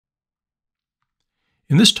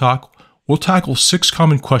In this talk, we'll tackle 6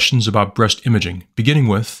 common questions about breast imaging, beginning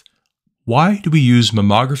with, why do we use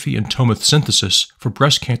mammography and tomosynthesis for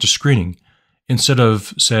breast cancer screening instead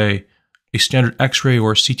of, say, a standard X-ray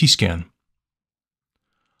or CT scan?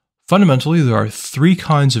 Fundamentally, there are 3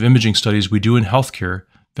 kinds of imaging studies we do in healthcare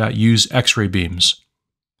that use X-ray beams.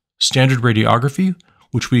 Standard radiography,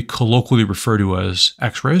 which we colloquially refer to as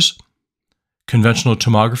X-rays, conventional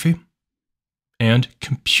tomography, and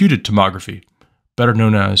computed tomography, better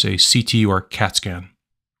known as a CT or CAT scan.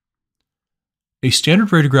 A standard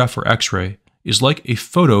radiograph or X-ray is like a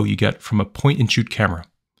photo you get from a point-and-shoot camera.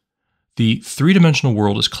 The 3-dimensional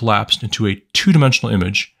world is collapsed into a 2-dimensional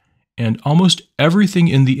image, and almost everything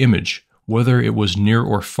in the image, whether it was near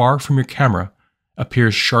or far from your camera,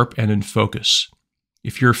 appears sharp and in focus.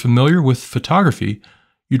 If you're familiar with photography,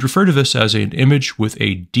 you'd refer to this as an image with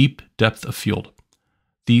a deep depth of field,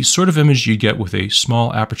 the sort of image you get with a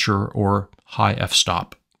small aperture or high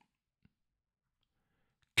f-stop.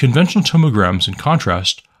 Conventional tomograms, in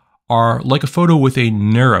contrast, are like a photo with a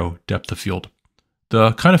narrow depth of field,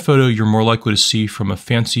 the kind of photo you're more likely to see from a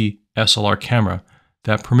fancy SLR camera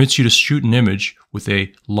that permits you to shoot an image with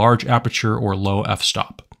a large aperture or low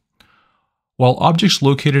f-stop. While objects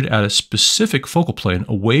located at a specific focal plane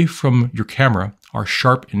away from your camera are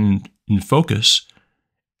sharp and in focus,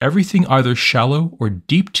 everything either shallow or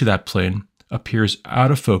deep to that plane appears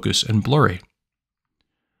out of focus and blurry.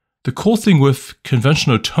 The cool thing with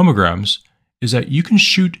conventional tomograms is that you can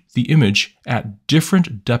shoot the image at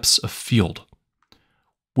different depths of field,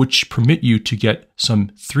 which permit you to get some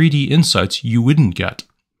 3D insights you wouldn't get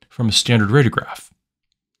from a standard radiograph.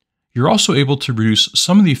 You're also able to reduce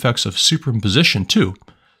some of the effects of superimposition too,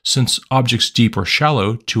 since objects deep or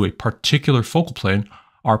shallow to a particular focal plane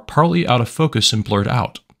are partly out of focus and blurred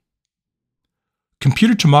out.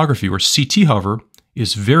 Computed tomography, or CT, however,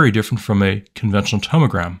 is very different from a conventional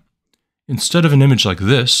tomogram. Instead of an image like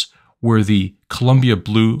this, where the Columbia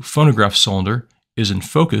blue phonograph cylinder is in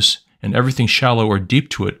focus and everything shallow or deep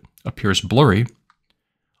to it appears blurry,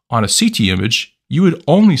 on a CT image, you would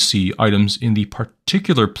only see items in the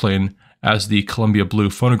particular plane as the Columbia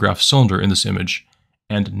blue phonograph cylinder in this image,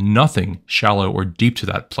 and nothing shallow or deep to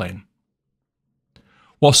that plane.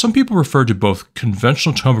 While some people refer to both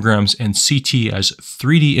conventional tomograms and CT as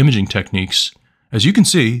 3D imaging techniques, as you can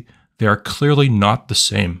see, they are clearly not the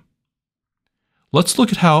same. Let's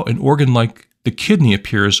look at how an organ like the kidney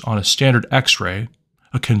appears on a standard X-ray,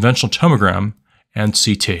 a conventional tomogram, and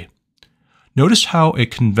CT. Notice how a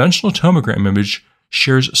conventional tomogram image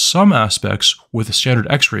shares some aspects with a standard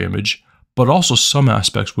X-ray image, but also some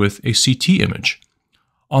aspects with a CT image.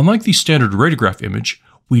 Unlike the standard radiograph image,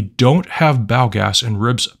 we don't have bowel gas and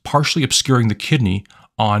ribs partially obscuring the kidney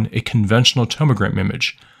on a conventional tomogram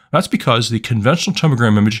image. That's because the conventional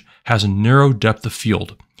tomogram image has a narrow depth of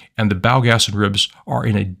field, and the bowel gas and ribs are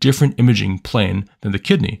in a different imaging plane than the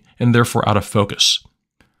kidney, and therefore out of focus.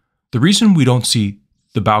 The reason we don't see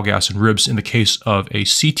the bowel gas and ribs in the case of a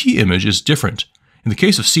CT image is different. In the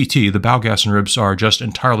case of CT, the bowel gas and ribs are just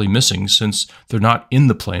entirely missing since they're not in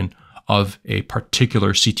the plane of a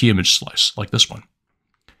particular CT image slice, like this one.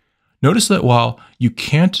 Notice that while you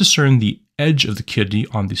can't discern the edge of the kidney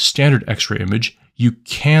on the standard X-ray image, you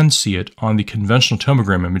can see it on the conventional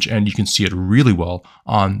tomogram image, and you can see it really well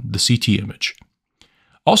on the CT image.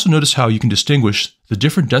 Also notice how you can distinguish the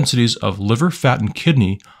different densities of liver, fat, and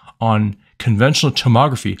kidney on conventional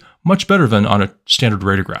tomography much better than on a standard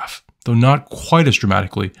radiograph, though not quite as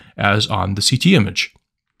dramatically as on the CT image.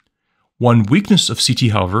 One weakness of CT,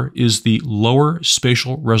 however, is the lower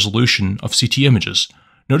spatial resolution of CT images.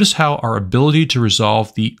 Notice how our ability to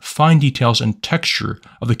resolve the fine details and texture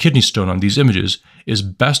of the kidney stone on these images is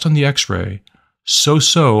best on the X-ray,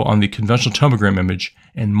 so-so on the conventional tomogram image,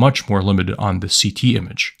 and much more limited on the CT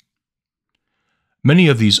image. Many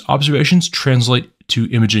of these observations translate to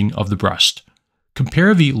imaging of the breast.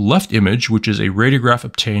 Compare the left image, which is a radiograph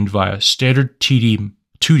obtained via standard 2D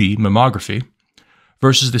mammography,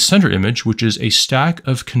 versus the center image, which is a stack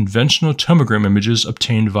of conventional tomogram images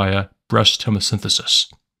obtained via breast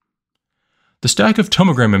tomosynthesis. The stack of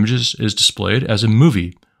tomogram images is displayed as a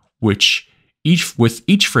movie, with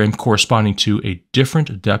each frame corresponding to a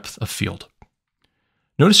different depth of field.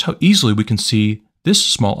 Notice how easily we can see this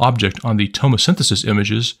small object on the tomosynthesis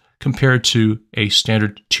images compared to a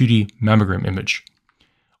standard 2D mammogram image,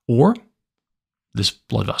 or this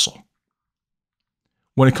blood vessel.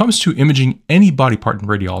 When it comes to imaging any body part in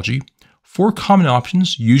radiology, 4 common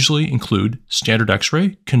options usually include standard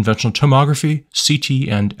X-ray, conventional tomography, CT,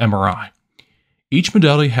 and MRI. Each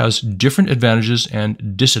modality has different advantages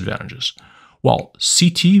and disadvantages. While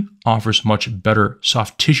CT offers much better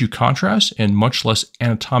soft tissue contrast and much less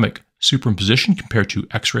anatomic superimposition compared to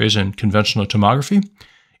X-rays and conventional tomography,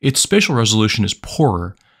 its spatial resolution is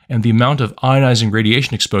poorer and the amount of ionizing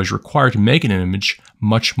radiation exposure required to make an image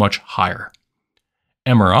much, much higher.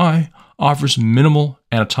 MRI offers minimal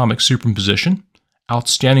anatomic superimposition,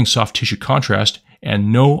 outstanding soft tissue contrast,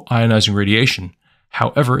 and no ionizing radiation.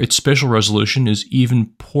 However, its spatial resolution is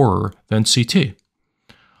even poorer than CT.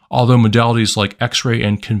 Although modalities like X-ray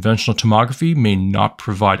and conventional tomography may not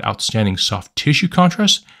provide outstanding soft tissue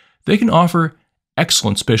contrast, they can offer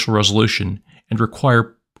excellent spatial resolution and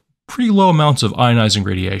require pretty low amounts of ionizing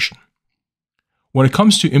radiation. When it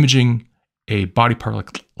comes to imaging a body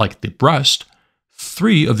part like the breast,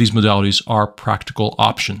 3 of these modalities are practical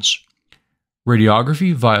options: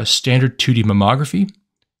 radiography via standard 2D mammography,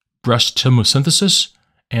 breast tomosynthesis,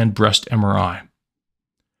 and breast MRI.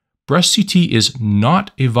 Breast CT is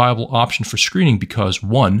not a viable option for screening because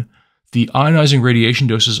 1, the ionizing radiation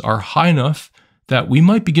doses are high enough that we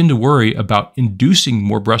might begin to worry about inducing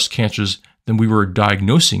more breast cancers than we were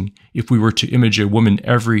diagnosing if we were to image a woman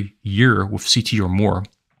every year with CT or more.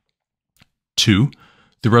 2,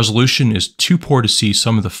 the resolution is too poor to see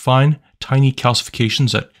some of the fine, tiny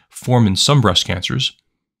calcifications that form in some breast cancers.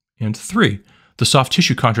 And 3, the soft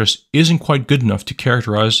tissue contrast isn't quite good enough to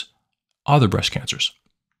characterize other breast cancers.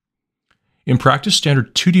 In practice,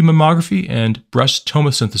 standard 2D mammography and breast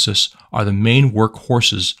tomosynthesis are the main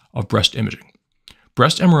workhorses of breast imaging.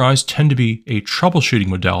 Breast MRIs tend to be a troubleshooting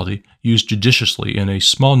modality used judiciously in a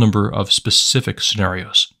small number of specific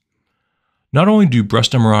scenarios. Not only do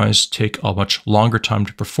breast MRIs take a much longer time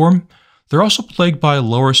to perform, they're also plagued by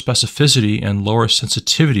lower specificity and lower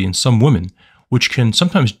sensitivity in some women, which can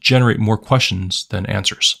sometimes generate more questions than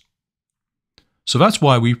answers. So that's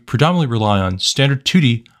why we predominantly rely on standard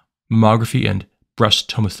 2D mammography and breast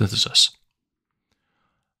tomosynthesis.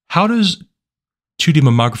 How does 2D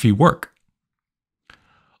mammography work?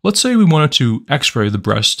 Let's say we wanted to X-ray the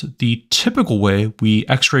breast the typical way we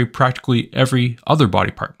X-ray practically every other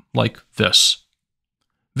body part, like this.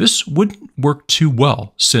 This wouldn't work too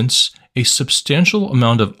well since a substantial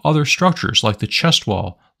amount of other structures like the chest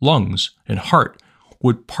wall, lungs, and heart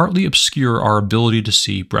would partly obscure our ability to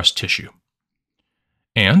see breast tissue.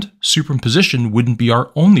 And superimposition wouldn't be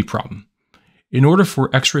our only problem. In order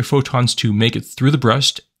for X-ray photons to make it through the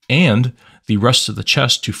breast and the rest of the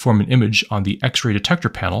chest to form an image on the X-ray detector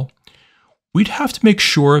panel, we'd have to make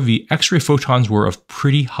sure the X-ray photons were of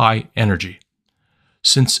pretty high energy.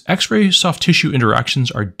 Since X-ray soft tissue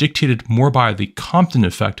interactions are dictated more by the Compton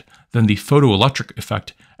effect than the photoelectric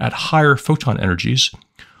effect at higher photon energies,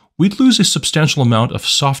 we'd lose a substantial amount of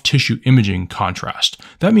soft tissue imaging contrast.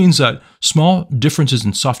 That means that small differences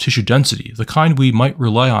in soft tissue density, the kind we might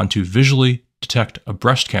rely on to visually detect a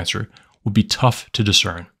breast cancer, would be tough to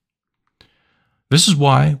discern. This is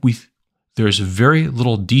why there's very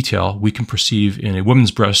little detail we can perceive in a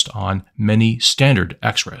woman's breast on many standard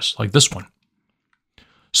X-rays, like this one.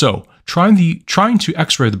 So, trying to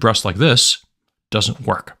X-ray the breast like this doesn't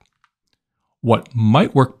work. What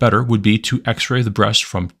might work better would be to X-ray the breast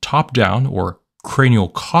from top down or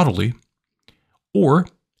cranial-caudally, or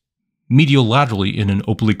medial-laterally in an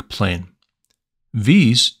oblique plane.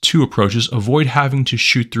 These 2 approaches avoid having to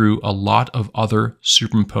shoot through a lot of other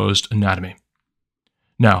superimposed anatomy.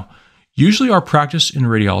 Now, usually our practice in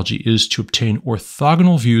radiology is to obtain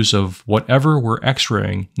orthogonal views of whatever we're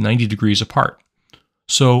X-raying 90 degrees apart.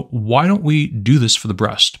 So why don't we do this for the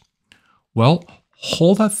breast? Well,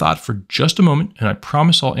 hold that thought for just a moment, and I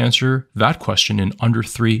promise I'll answer that question in under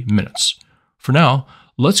 3 minutes. For now,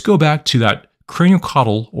 let's go back to that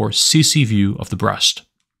craniocaudal or CC view of the breast.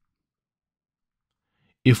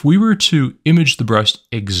 If we were to image the breast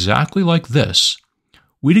exactly like this,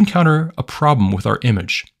 we'd encounter a problem with our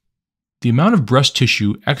image. The amount of breast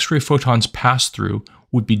tissue X-ray photons pass through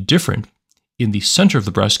would be different in the center of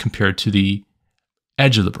the breast compared to the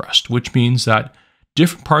edge of the breast, which means that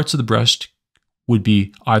different parts of the breast would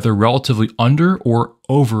be either relatively under or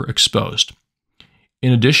overexposed.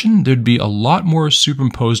 In addition, there'd be a lot more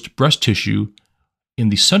superimposed breast tissue in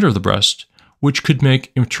the center of the breast, which could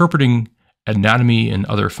make interpreting anatomy and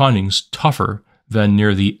other findings tougher than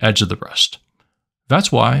near the edge of the breast.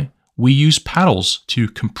 That's why we use paddles to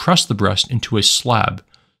compress the breast into a slab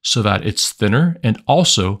so that it's thinner and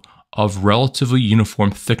also of relatively uniform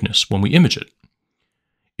thickness when we image it.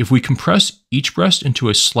 If we compress each breast into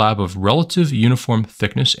a slab of relative uniform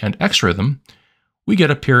thickness and X-ray them, we get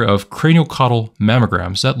a pair of craniocaudal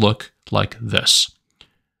mammograms that look like this.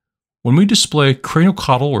 When we display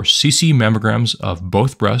craniocaudal or CC mammograms of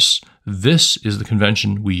both breasts, this is the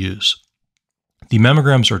convention we use. The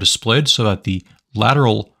mammograms are displayed so that the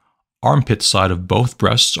lateral armpit side of both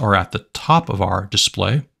breasts are at the top of our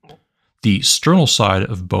display, the sternal side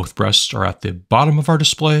of both breasts are at the bottom of our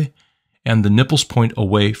display, and the nipples point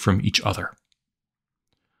away from each other.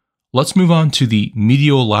 Let's move on to the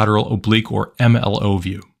mediolateral oblique or MLO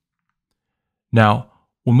view. Now,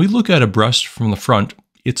 when we look at a breast from the front,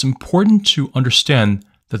 it's important to understand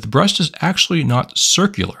that the breast is actually not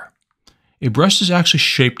circular. A breast is actually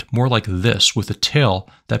shaped more like this, with a tail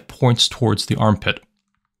that points towards the armpit.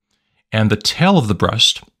 And the tail of the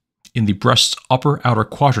breast, in the breast's upper outer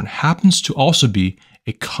quadrant, happens to also be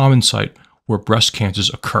a common site where breast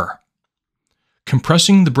cancers occur.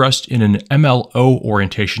 Compressing the breast in an MLO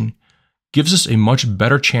orientation gives us a much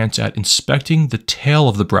better chance at inspecting the tail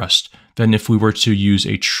of the breast than if we were to use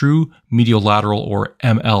a true mediolateral or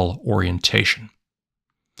ML orientation.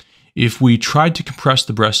 If we tried to compress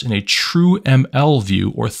the breast in a true ML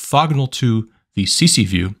view orthogonal to the CC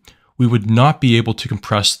view, we would not be able to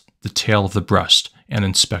compress the tail of the breast and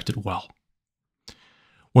inspect it well.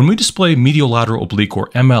 When we display mediolateral oblique or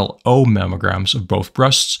MLO mammograms of both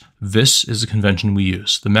breasts, this is the convention we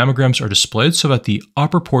use. The mammograms are displayed so that the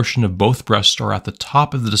upper portion of both breasts are at the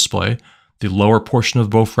top of the display, the lower portion of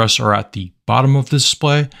both breasts are at the bottom of the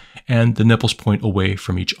display, and the nipples point away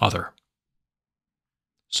from each other.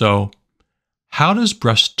 So, how does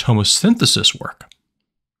breast tomosynthesis work?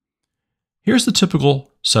 Here's the typical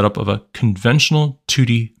setup of a conventional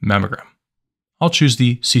 2D mammogram. I'll choose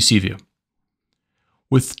the CC view.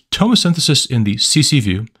 With tomosynthesis in the CC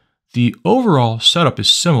view, the overall setup is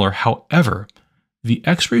similar. However, the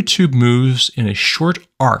X-ray tube moves in a short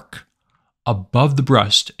arc above the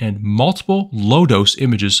breast, and multiple low-dose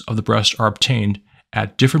images of the breast are obtained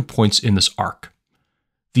at different points in this arc.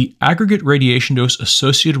 The aggregate radiation dose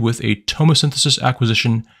associated with a tomosynthesis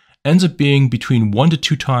acquisition ends up being between 1 to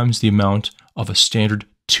 2 times the amount of a standard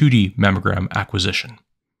 2D mammogram acquisition.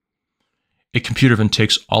 A computer then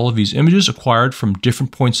takes all of these images acquired from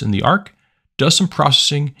different points in the arc, does some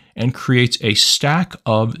processing, and creates a stack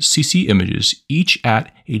of CC images, each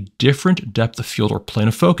at a different depth of field or plane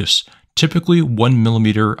of focus, typically 1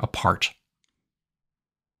 millimeter apart.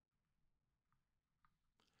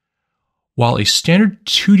 While a standard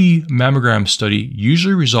 2D mammogram study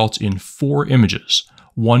usually results in 4 images,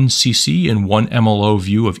 1 CC and 1 MLO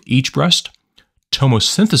view of each breast,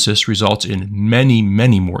 tomosynthesis results in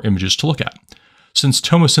many more images to look at. Since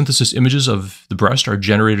tomosynthesis images of the breast are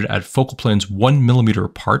generated at focal planes 1 millimeter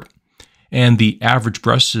apart, and the average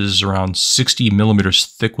breast is around 60 millimeters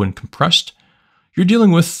thick when compressed, you're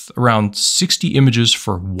dealing with around 60 images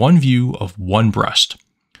for one view of one breast.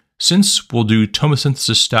 Since we'll do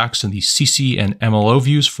tomosynthesis stacks in the CC and MLO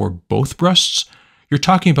views for both breasts, you're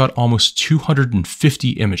talking about almost 250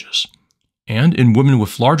 images. And in women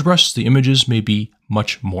with large breasts, the images may be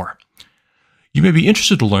much more. You may be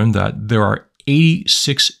interested to learn that there are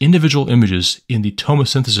 86 individual images in the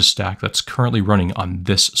tomosynthesis stack that's currently running on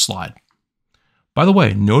this slide. By the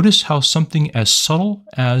way, notice how something as subtle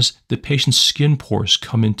as the patient's skin pores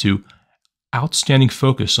come into outstanding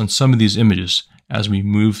focus on some of these images as we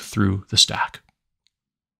move through the stack.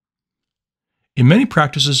 In many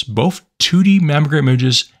practices, both 2D mammogram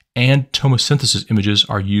images and tomosynthesis images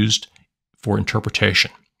are used for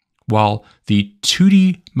interpretation. While the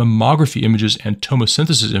 2D mammography images and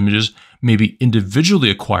tomosynthesis images may be individually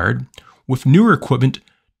acquired, with newer equipment,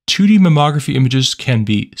 2D mammography images can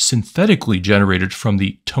be synthetically generated from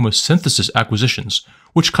the tomosynthesis acquisitions,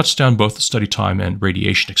 which cuts down both the study time and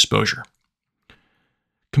radiation exposure.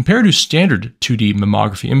 Compared to standard 2D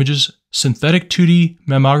mammography images, synthetic 2D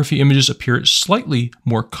mammography images appear slightly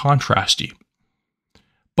more contrasty.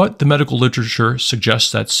 But the medical literature suggests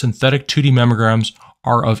that synthetic 2D mammograms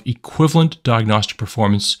are of equivalent diagnostic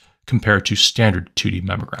performance compared to standard 2D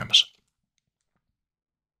mammograms.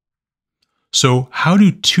 So, how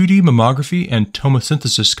do 2D mammography and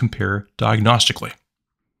tomosynthesis compare diagnostically?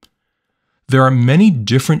 There are many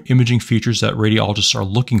different imaging features that radiologists are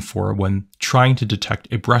looking for when trying to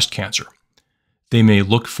detect a breast cancer. They may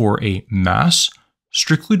look for a mass,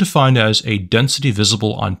 strictly defined as a density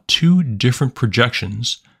visible on 2 different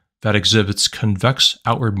projections that exhibits convex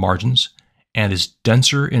outward margins and is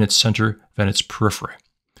denser in its center than its periphery.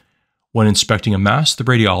 When inspecting a mass, the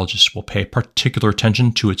radiologist will pay particular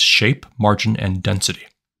attention to its shape, margin, and density.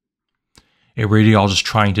 A radiologist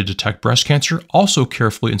trying to detect breast cancer also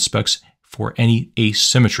carefully inspects for any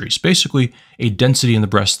asymmetries, basically a density in the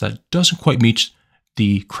breast that doesn't quite meet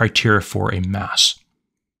the criteria for a mass.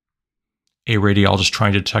 A radiologist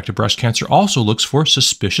trying to detect a breast cancer also looks for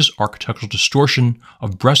suspicious architectural distortion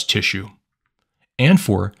of breast tissue and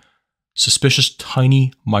for suspicious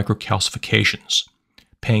tiny microcalcifications,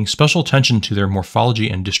 paying special attention to their morphology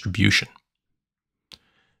and distribution.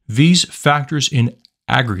 These factors in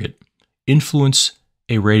aggregate influence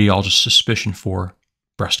a radiologist's suspicion for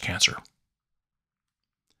breast cancer.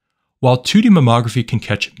 While 2D mammography can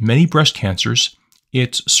catch many breast cancers,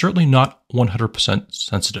 it's certainly not 100%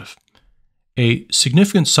 sensitive. A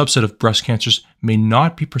significant subset of breast cancers may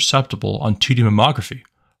not be perceptible on 2D mammography,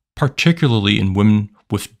 particularly in women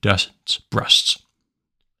with dense breasts.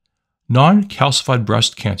 Non-calcified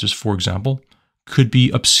breast cancers, for example, could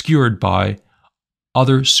be obscured by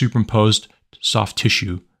other superimposed soft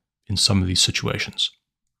tissue in some of these situations.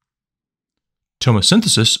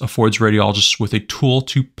 Tomosynthesis affords radiologists with a tool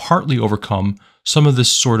to partly overcome some of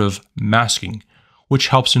this sort of masking, which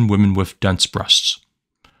helps in women with dense breasts.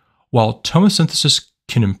 While tomosynthesis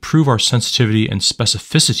can improve our sensitivity and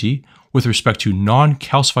specificity with respect to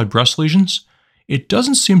non-calcified breast lesions, it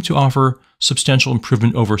doesn't seem to offer substantial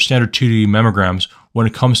improvement over standard 2D mammograms when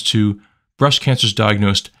it comes to breast cancers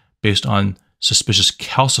diagnosed based on suspicious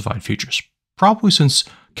calcified features, probably since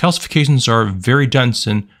calcifications are very dense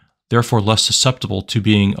and therefore less susceptible to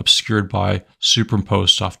being obscured by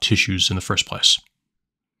superimposed soft tissues in the first place.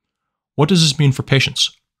 What does this mean for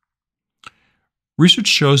patients? Research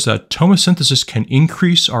shows that tomosynthesis can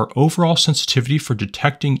increase our overall sensitivity for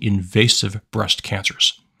detecting invasive breast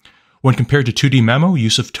cancers. When compared to 2D mammo,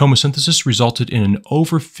 use of tomosynthesis resulted in an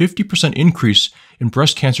over 50% increase in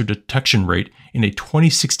breast cancer detection rate in a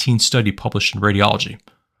 2016 study published in Radiology,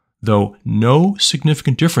 though no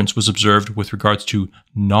significant difference was observed with regards to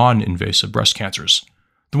non-invasive breast cancers,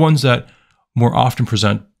 the ones that more often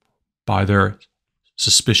present by their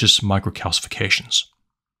suspicious microcalcifications.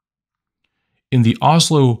 In the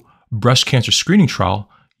Oslo breast cancer screening trial,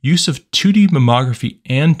 use of 2D mammography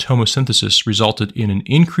and tomosynthesis resulted in an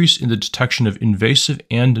increase in the detection of invasive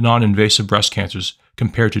and non-invasive breast cancers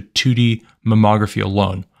compared to 2D mammography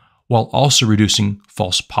alone, while also reducing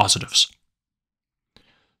false positives.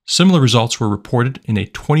 Similar results were reported in a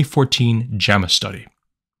 2014 JAMA study.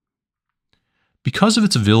 Because of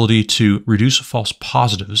its ability to reduce false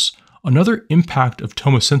positives, another impact of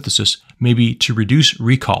tomosynthesis may be to reduce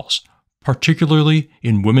recalls, particularly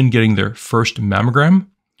in women getting their first mammogram,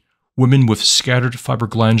 women with scattered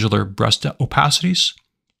fibroglandular breast opacities,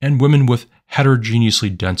 and women with heterogeneously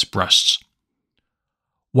dense breasts.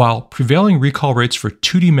 While prevailing recall rates for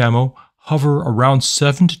 2D mammo hover around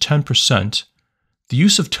 7 to 10%, the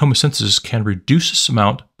use of tomosynthesis can reduce this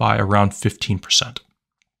amount by around 15%.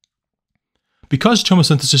 Because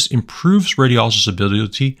tomosynthesis improves radiologists'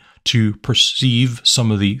 ability to perceive some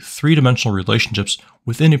of the three-dimensional relationships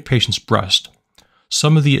within a patient's breast,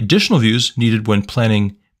 some of the additional views needed when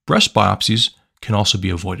planning breast biopsies can also be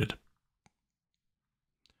avoided.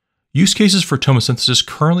 Use cases for tomosynthesis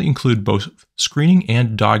currently include both screening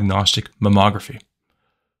and diagnostic mammography.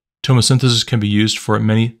 Tomosynthesis can be used for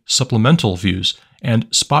many supplemental views and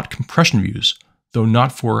spot compression views, though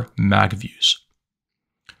not for MAG views.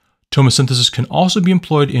 Tomosynthesis can also be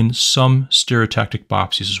employed in some stereotactic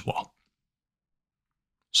biopsies as well.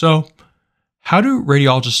 So, how do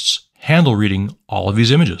radiologists handle reading all of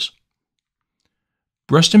these images?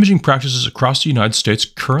 Breast imaging practices across the United States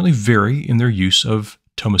currently vary in their use of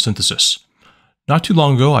tomosynthesis. Not too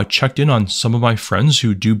long ago, I checked in on some of my friends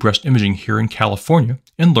who do breast imaging here in California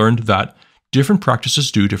and learned that different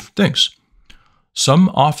practices do different things. Some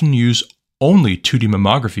often use only 2D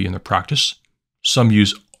mammography in their practice, some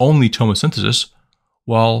use only tomosynthesis,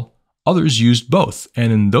 while others used both,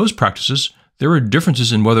 and in those practices, there were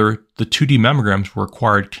differences in whether the 2D mammograms were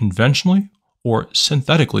acquired conventionally or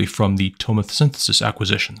synthetically from the tomosynthesis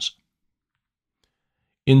acquisitions.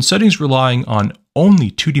 In settings relying on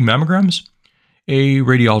only 2D mammograms, a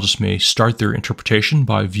radiologist may start their interpretation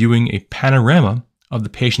by viewing a panorama of the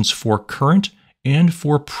patient's 4 current and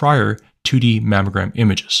 4 prior 2D mammogram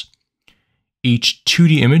images. Each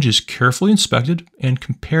 2D image is carefully inspected and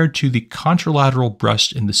compared to the contralateral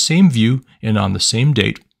breast in the same view and on the same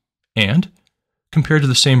date, and compared to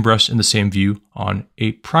the same breast in the same view on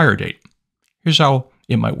a prior date. Here's how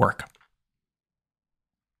it might work.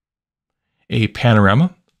 A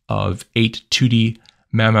panorama of 8 2D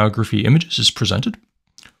mammography images is presented.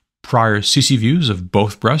 Prior CC views of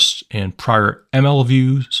both breasts and prior MLO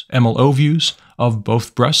views of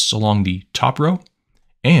both breasts along the top row,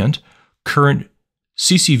 and current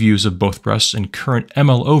CC views of both breasts and current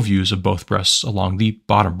MLO views of both breasts along the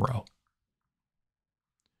bottom row.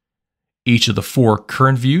 Each of the 4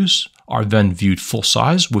 current views are then viewed full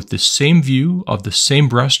size with the same view of the same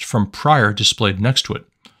breast from prior displayed next to it,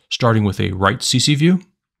 starting with a right CC view,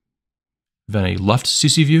 then a left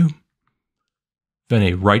CC view, then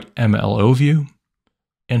a right MLO view,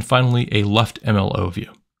 and finally a left MLO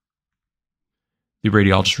view. The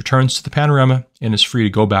radiologist returns to the panorama and is free to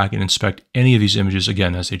go back and inspect any of these images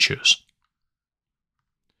again as they choose.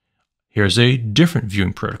 Here's a different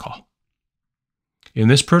viewing protocol. In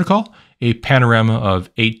this protocol, a panorama of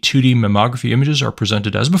 8 2D mammography images are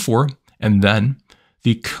presented as before, and then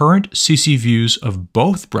the current CC views of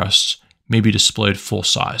both breasts may be displayed full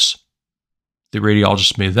size. The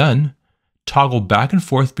radiologist may then toggle back and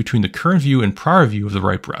forth between the current view and prior view of the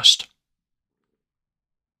right breast,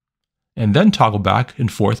 and then toggle back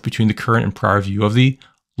and forth between the current and prior view of the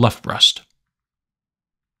left breast.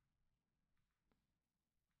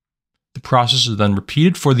 The process is then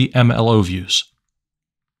repeated for the MLO views.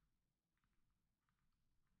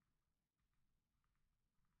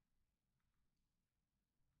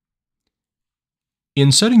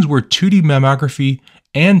 In settings where 2D mammography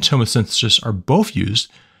and tomosynthesis are both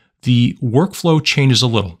used, the workflow changes a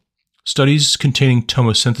little. Studies containing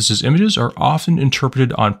tomosynthesis images are often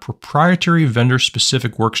interpreted on proprietary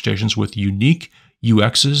vendor-specific workstations with unique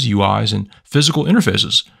UXs, UIs, and physical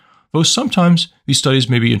interfaces, though sometimes these studies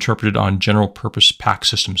may be interpreted on general-purpose PAC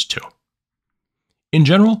systems too. In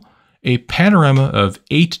general, a panorama of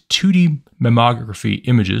 8 2D mammography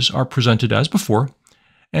images are presented as before,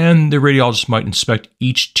 and the radiologist might inspect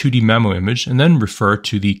each 2D mammo image and then refer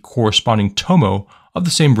to the corresponding tomo of the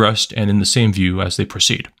same breast and in the same view as they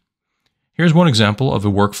proceed. Here's one example of a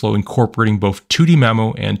workflow incorporating both 2D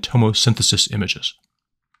mammo and tomosynthesis images.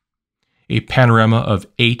 A panorama of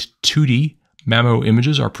 8 2D mammo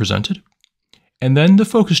images are presented, and then the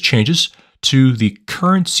focus changes to the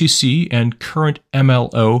current CC and current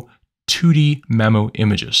MLO 2D mammo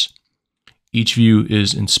images. Each view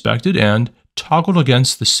is inspected and toggled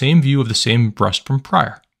against the same view of the same breast from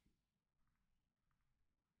prior.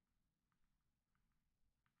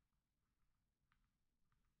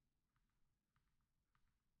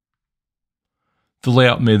 The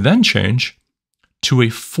layout may then change to a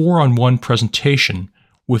 4-on-1 presentation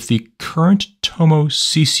with the current Tomo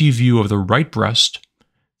CC view of the right breast,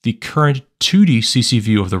 the current 2D CC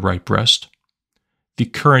view of the right breast, the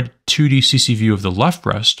current 2D CC view of the left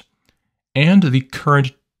breast, and the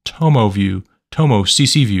current Tomo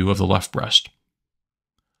CC view of the left breast,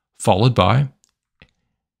 followed by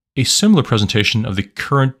a similar presentation of the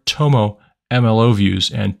current Tomo MLO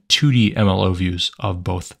views and 2D MLO views of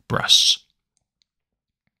both breasts.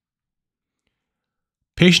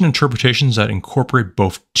 Patient interpretations that incorporate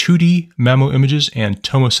both 2D mammo images and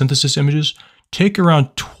tomosynthesis images take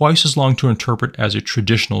around twice as long to interpret as a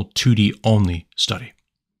traditional 2D only study.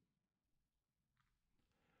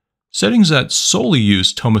 Settings that solely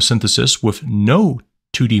use tomosynthesis with no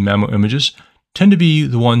 2D mammo images tend to be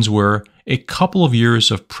the ones where a couple of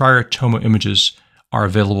years of prior tomo images are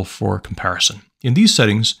available for comparison. In these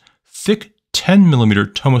settings, thick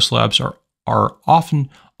 10mm tomo slabs are often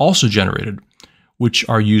also generated, which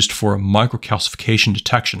are used for microcalcification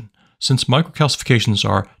detection, since microcalcifications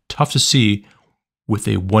are tough to see with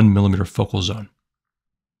a 1mm focal zone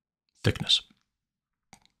thickness.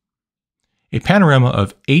 A panorama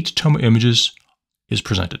of 8 tomo images is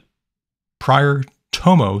presented. Prior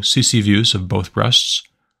tomo CC views of both breasts,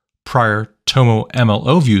 prior tomo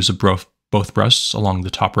MLO views of both breasts along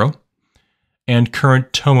the top row, and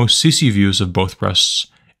current tomo CC views of both breasts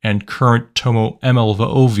and current tomo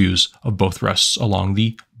MLO views of both breasts along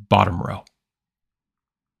the bottom row.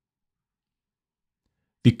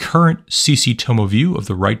 The current CC tomo view of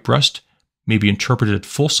the right breast may be interpreted at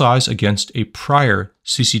full size against a prior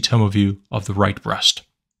CC tomo view of the right breast,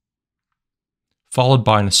 followed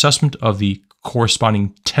by an assessment of the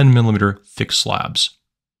corresponding 10mm thick slabs.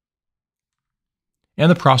 And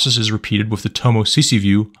the process is repeated with the tomo CC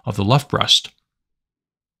view of the left breast,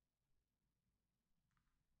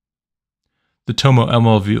 the tomo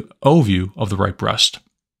MLO view of the right breast,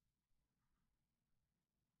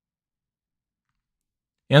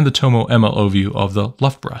 and the tomo MLO view of the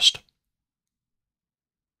left breast.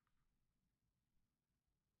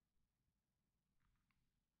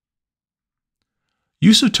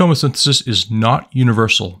 Use of tomosynthesis is not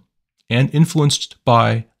universal and influenced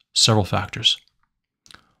by several factors.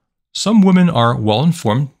 Some women are well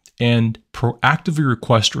informed and proactively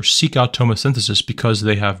request or seek out tomosynthesis because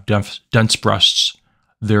they have dense breasts,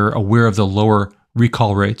 they're aware of the lower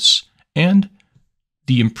recall rates, and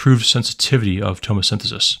the improved sensitivity of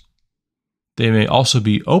tomosynthesis. They may also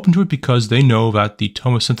be open to it because they know that the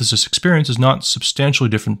tomosynthesis experience is not substantially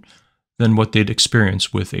different than what they'd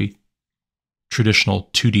experience with a traditional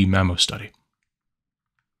 2D mammo study.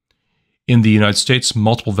 In the United States,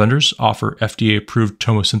 multiple vendors offer FDA-approved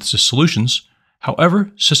tomosynthesis solutions.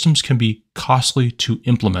 However, systems can be costly to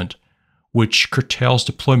implement, which curtails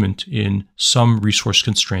deployment in some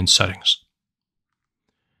resource-constrained settings.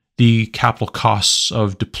 The capital costs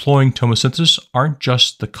of deploying tomosynthesis aren't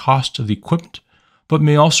just the cost of the equipment, but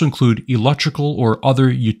may also include electrical or other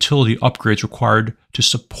utility upgrades required to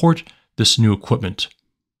support this new equipment,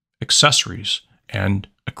 accessories, and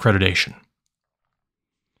accreditation.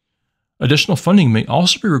 Additional funding may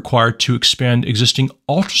also be required to expand existing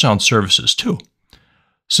ultrasound services too.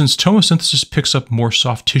 Since tomosynthesis picks up more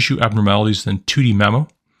soft tissue abnormalities than 2D mammo,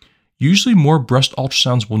 usually more breast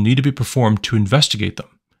ultrasounds will need to be performed to investigate them,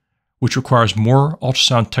 which requires more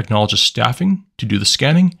ultrasound technologist staffing to do the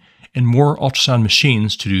scanning and more ultrasound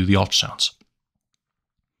machines to do the ultrasounds.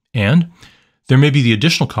 And there may be the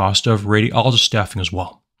additional cost of radiologist staffing as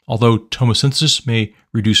well. Although tomosynthesis may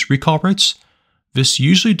reduce recall rates, this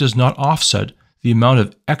usually does not offset the amount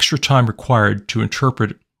of extra time required to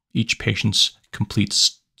interpret each patient's complete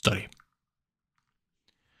study.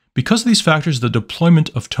 Because of these factors, the deployment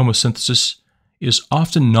of tomosynthesis is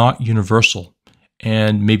often not universal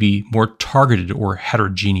and may be more targeted or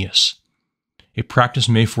heterogeneous. A practice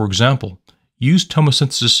may, for example, use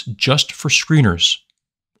tomosynthesis just for screeners,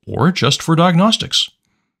 or just for diagnostics,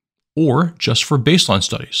 or just for baseline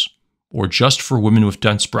studies, or just for women with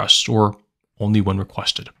dense breasts, or only when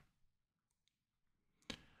requested.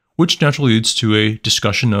 Which naturally leads to a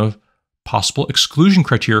discussion of possible exclusion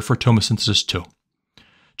criteria for tomosynthesis too.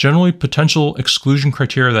 Generally, potential exclusion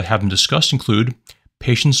criteria that have been discussed include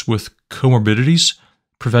patients with comorbidities,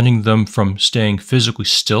 preventing them from staying physically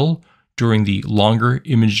still during the longer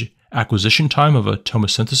image acquisition time of a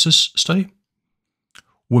tomosynthesis study,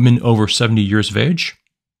 women over 70 years of age,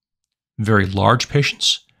 very large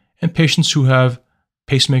patients, and patients who have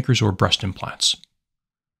pacemakers or breast implants.